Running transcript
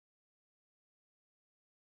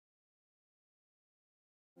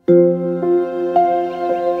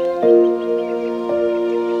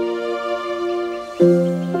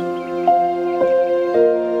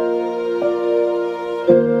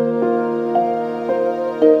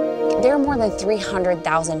more than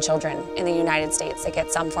 300,000 children in the United States that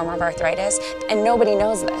get some form of arthritis, and nobody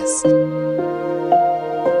knows this.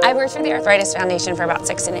 I worked for the Arthritis Foundation for about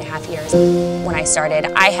 6.5 years. When I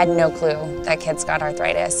started, I had no clue that kids got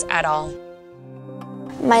arthritis at all.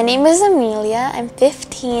 My name is Amelia, I'm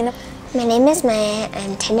 15. My name is Maya,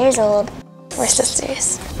 I'm 10 years old. We're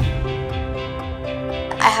sisters.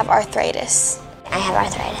 I have arthritis. I have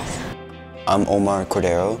arthritis. I'm Omar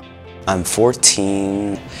Cordero. I'm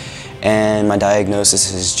 14, and my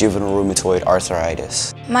diagnosis is juvenile rheumatoid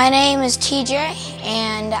arthritis. My name is TJ,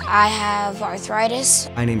 and I have arthritis.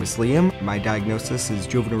 My name is Liam. My diagnosis is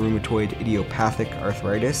juvenile rheumatoid idiopathic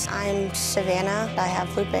arthritis. I'm Savannah. I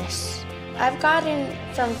have lupus. I've gotten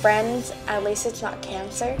from friends, at least it's not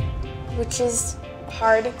cancer, which is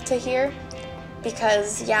hard to hear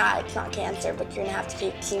because, yeah, it's not cancer, but you're gonna have to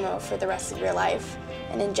take chemo for the rest of your life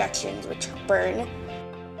and injections which burn.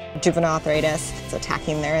 Juvenile arthritis, it's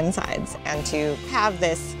attacking their insides, and to have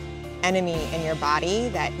this enemy in your body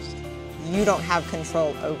that you don't have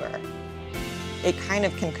control over, it kind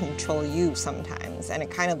of can control you sometimes, and it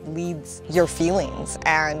kind of leads your feelings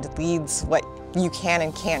and leads what you can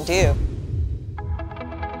and can't do.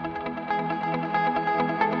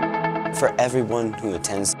 For everyone who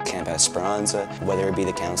attends Camp Esperanza, whether it be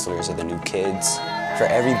the counselors or the new kids, for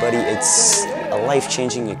everybody it's a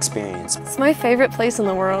life-changing experience. It's my favorite place in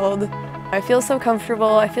the world. I feel so comfortable,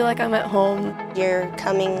 I feel like I'm at home. You're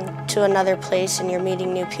coming to another place and you're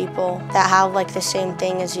meeting new people that have like the same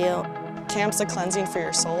thing as you. Camp's a cleansing for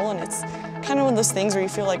your soul, and it's kind of one of those things where you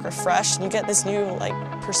feel like refreshed and you get this new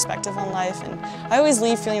perspective on life, and I always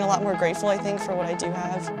leave feeling a lot more grateful, I think, for what I do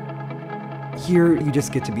have. Here, you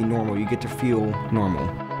just get to be normal. You get to feel normal.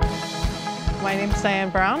 My name is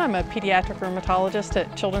Diane Brown. I'm a pediatric rheumatologist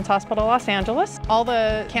at Children's Hospital Los Angeles. All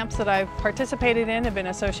the camps that I've participated in have been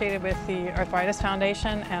associated with the Arthritis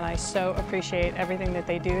Foundation, and I so appreciate everything that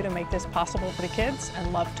they do to make this possible for the kids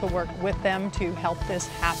and love to work with them to help this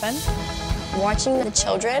happen. Watching the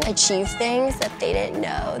children achieve things that they didn't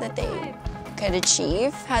know that they could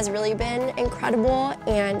achieve has really been incredible,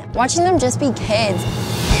 and watching them just be kids.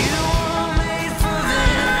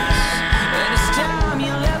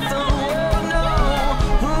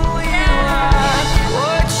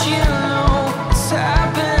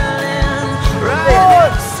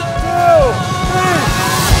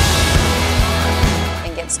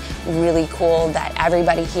 Really cool that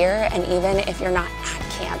everybody here, and even if you're not at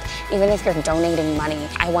camp, even if you're donating money,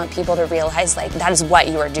 I want people to realize that is what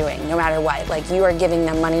you are doing, no matter what. You are giving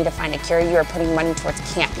them money to find a cure, you are putting money towards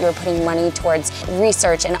camp, you are putting money towards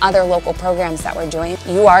research and other local programs that we're doing.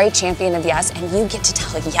 You are a champion of yes, and you get to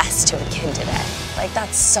tell yes to a kid today.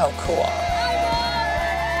 That's so cool.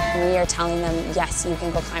 We are telling them, yes, you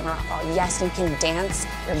can go climb a rock wall. Yes, you can dance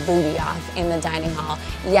your booty off in the dining hall.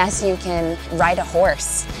 Yes, you can ride a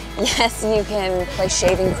horse. Yes, you can play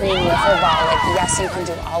shaving cream with football. Yes, you can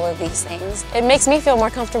do all of these things. It makes me feel more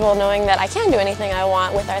comfortable knowing that I can do anything I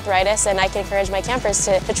want with arthritis, and I can encourage my campers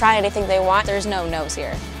to try anything they want. There's no no's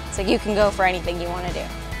here. It's you can go for anything you want to do.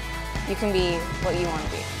 You can be what you want to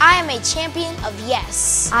be. I am a champion of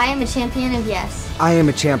yes. I am a champion of yes. I am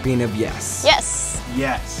a champion of yes. Yes.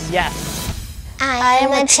 Yes. Yes. I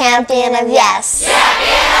am a champion of yes. Champion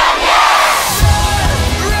of yes!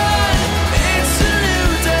 Run, it's a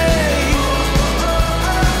new day.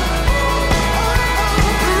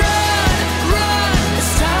 Run,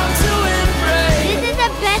 it's time to embrace. This is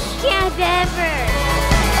the best camp ever.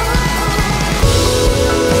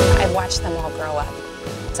 I've watched them all grow up.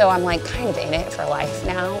 So I'm kind of in it for life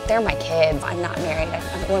now. They're my kids. I'm not married.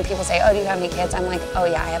 When people say, oh, do you have any kids? I'm like, oh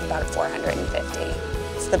yeah, I have about 450.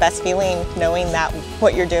 It's the best feeling knowing that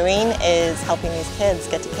what you're doing is helping these kids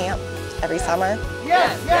get to camp every summer.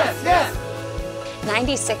 Yes, yes, yes!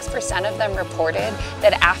 96% of them reported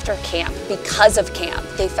that after camp, because of camp,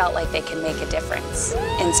 they felt like they could make a difference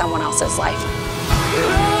in someone else's life.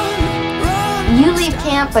 You leave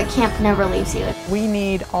camp, but camp never leaves you. We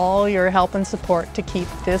need all your help and support to keep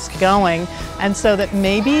this going, and so that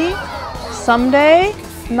maybe someday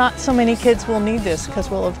not so many kids will need this because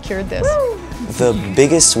we'll have cured this. The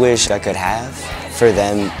biggest wish I could have for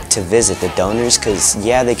them to visit the donors, because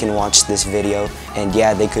yeah, they can watch this video and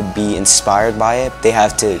yeah, they could be inspired by it. They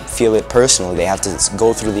have to feel it personally. They have to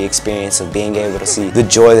go through the experience of being able to see the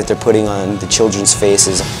joy that they're putting on the children's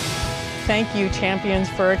faces. Thank you, Champions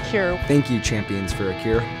for a Cure. Thank you, Champions for a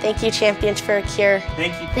Cure. Thank you, Champions for a Cure.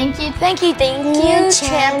 Thank you. Thank you. Thank you. Thank you,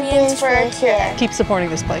 Champions for a Cure. Keep supporting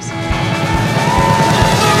this place.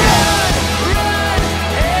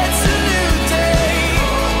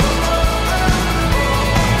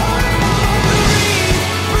 Breathe,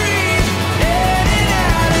 breathe, in and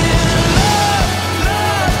out of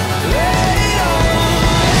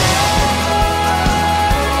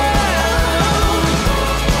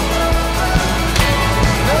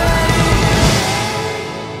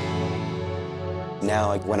now,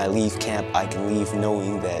 like, when I leave camp, I can leave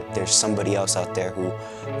knowing that there's somebody else out there who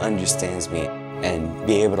understands me, and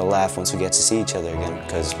be able to laugh once we get to see each other again,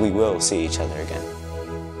 because we will see each other again.